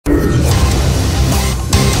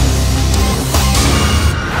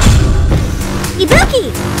Ibuki!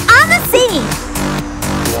 On the scene!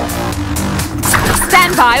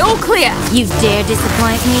 Stand by, all clear! You dare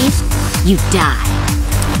disappoint me? You die.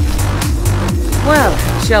 Well,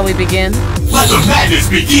 shall we begin? Let the madness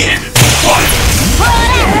begin! Fight!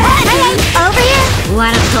 Hey, over here!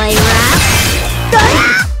 Wanna play rough?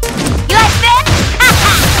 You like this?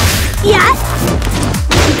 Yeah.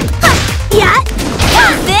 Yeah.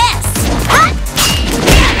 This.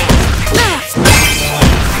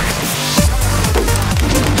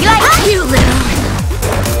 You like you little?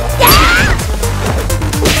 Yeah.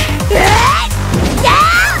 Yeah.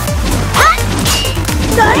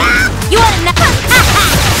 You want to know?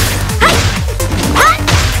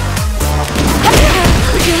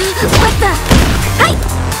 What the? Hey!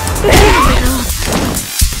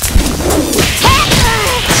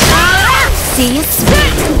 See you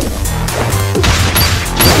soon.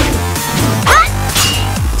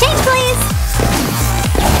 Change, please.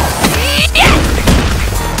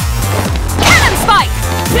 Cannon spike!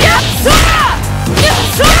 Cannon spike!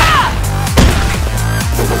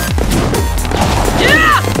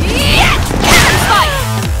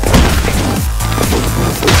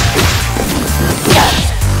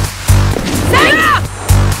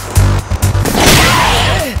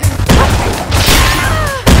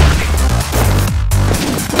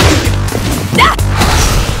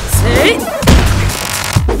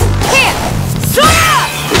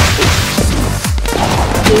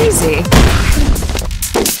 Easy.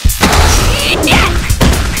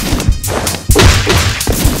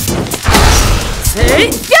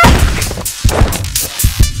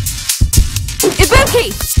 Ibuki!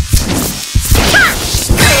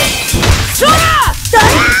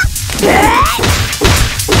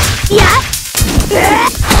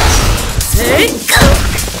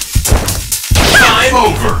 Time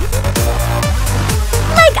over!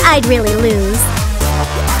 Like I'd really lose.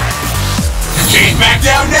 Change back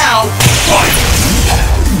down now! Fight!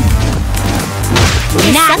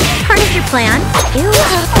 That's part of your plan. Ew.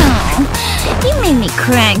 Oh, you made me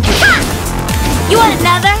cranky. You want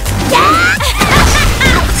another? Yeah!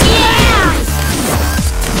 Yeah!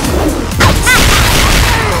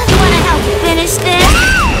 You want to help finish this?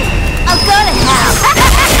 I'll go to hell.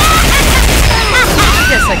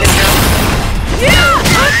 Guess I can help. Yeah!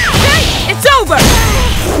 It's over!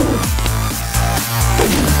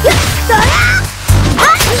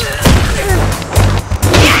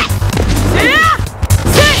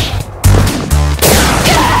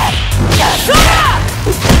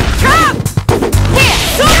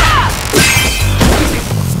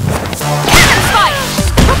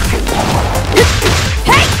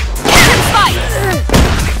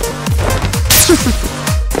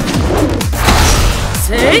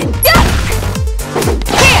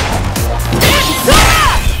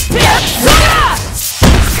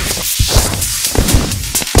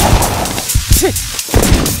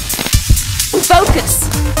 Focus!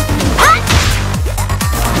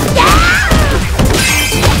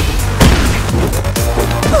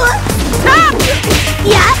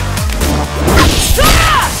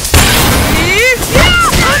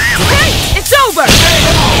 It's over!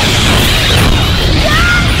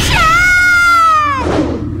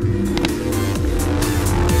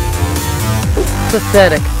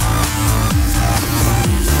 Pathetic.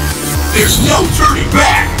 There's no turning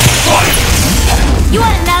back! Fight! You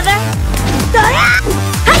want another?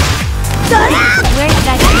 Where did I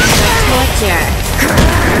get the torture?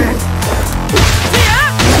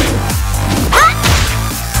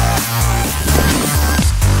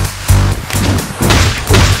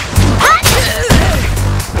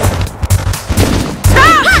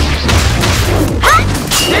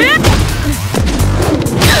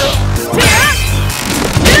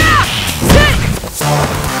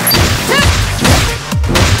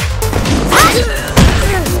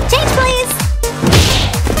 Change, please.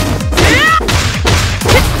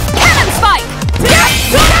 Cannon spike!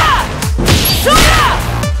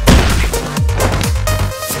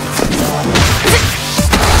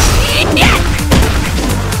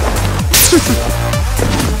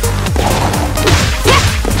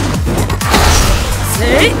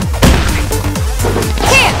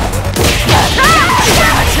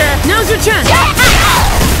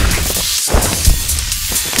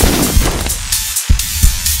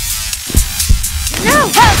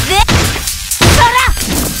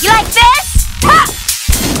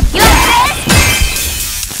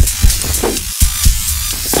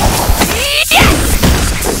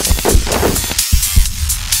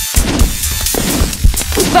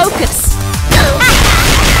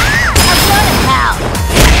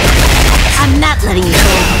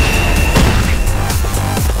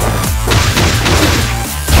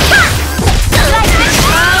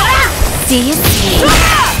 Do you see?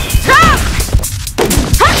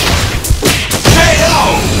 KO!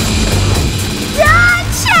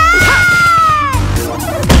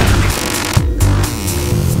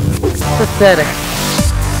 Pathetic.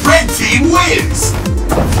 Red team wins!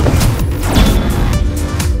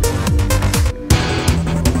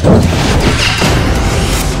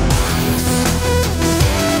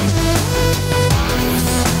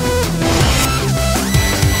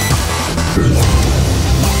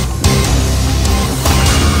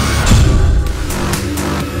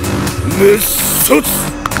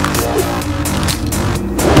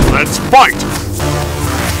 Let's fight!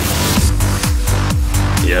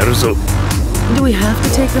 やるぞ。 Do we have to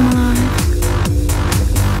take them alive?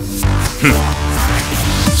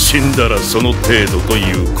 死んだらその程度と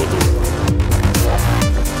いうことだ。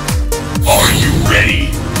 Are you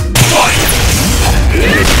ready? Fight!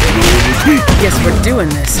 Guess we're doing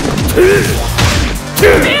this.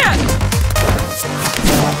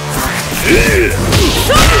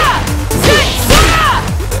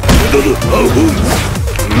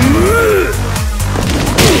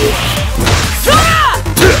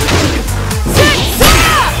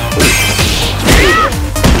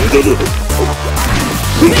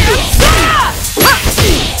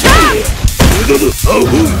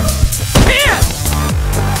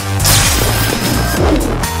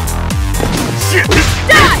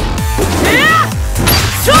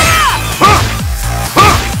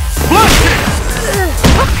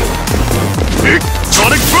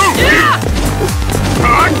 Sonic boom!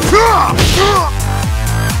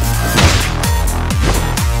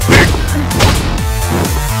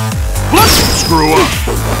 Let's screw up!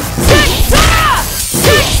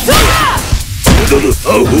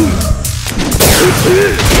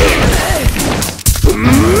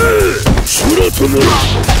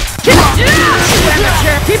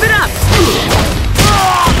 Keep it up!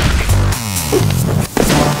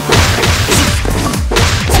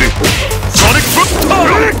 Sonic boom!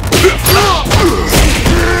 KO!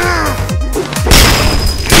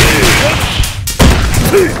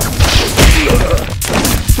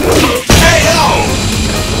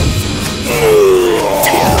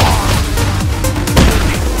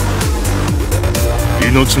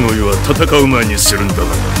 命乞いは戦う前にするんだな。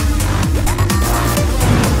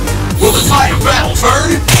 Will the tide of battle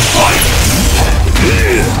turn? Fight!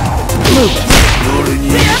 俺に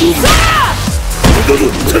挑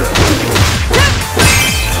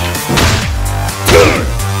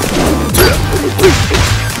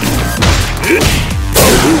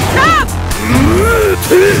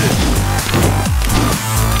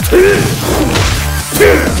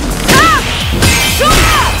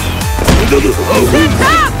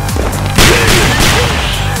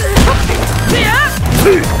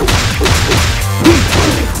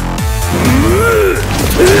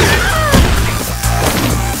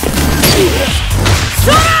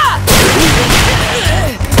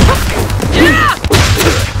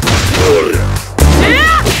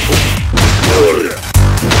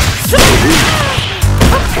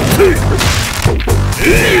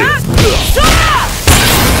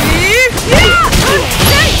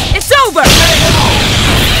It's over!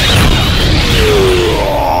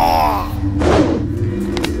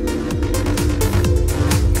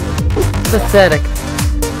 Pathetic.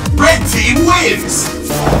 Red team wins!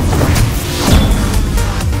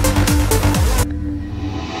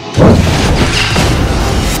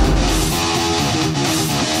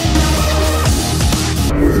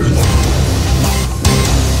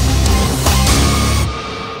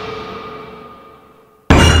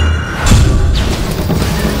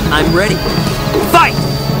 I'm ready. Fight!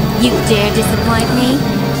 You dare disappoint me?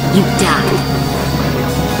 You die.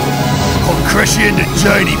 I'll crush you into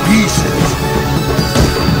tiny pieces.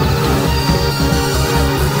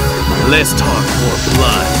 Less talk, more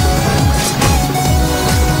blood.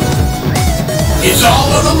 It's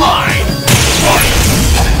all on the line! Fight!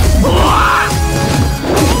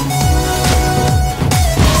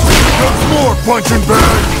 Once more, punching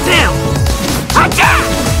bag. Damn! Attack!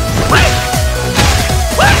 Wait!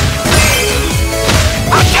 Wait!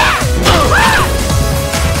 Attack!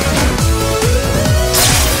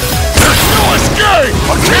 There's no escape!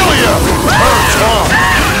 I'll kill you! Hurts, huh?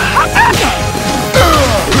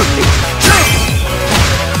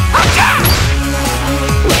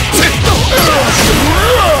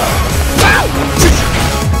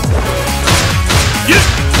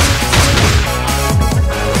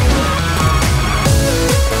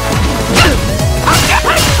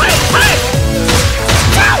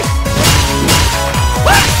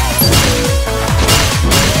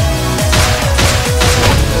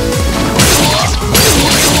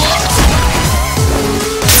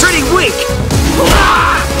 Pretty weak!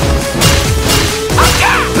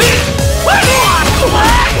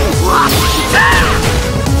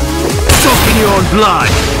 your blood!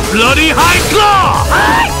 Bloody high claw!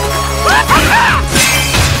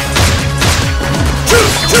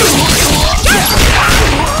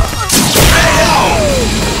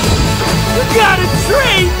 You gotta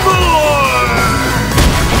train more!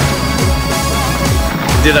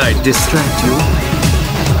 Did I distract you?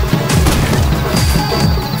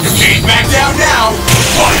 Get back down now!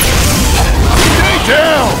 Fight! Stay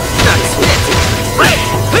down! That's it!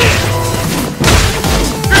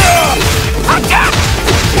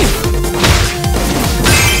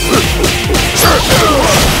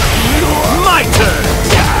 My turn!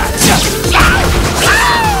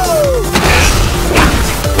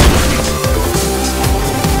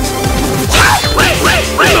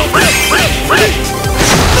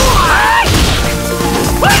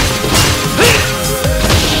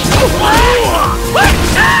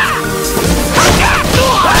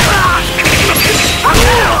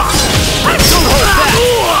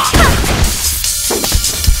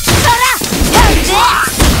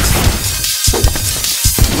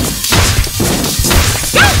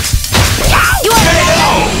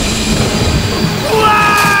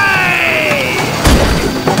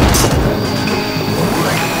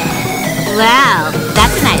 Wow,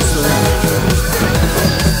 that's a nice look.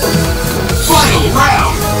 Final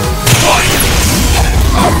round! Fight!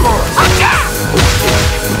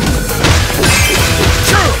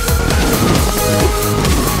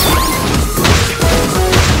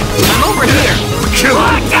 I'm over here! Kill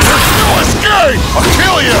him! There's no escape! I'll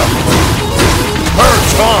kill you!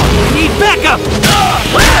 Hurts, huh? Need backup! Oh,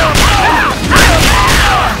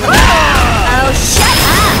 shut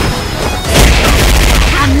up!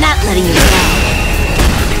 I'm not letting you go.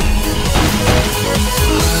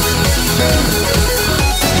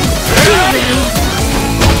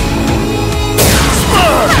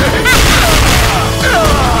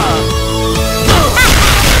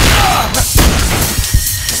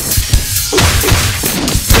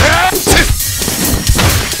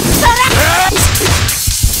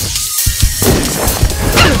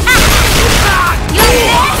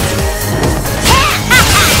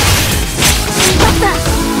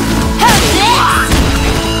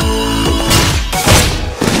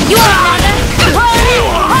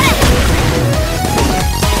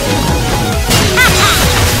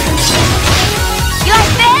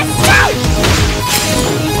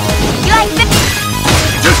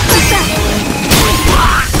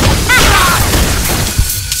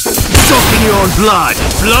 Your blood!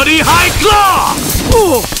 Bloody high claw!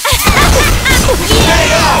 Ooh.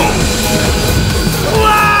 KO!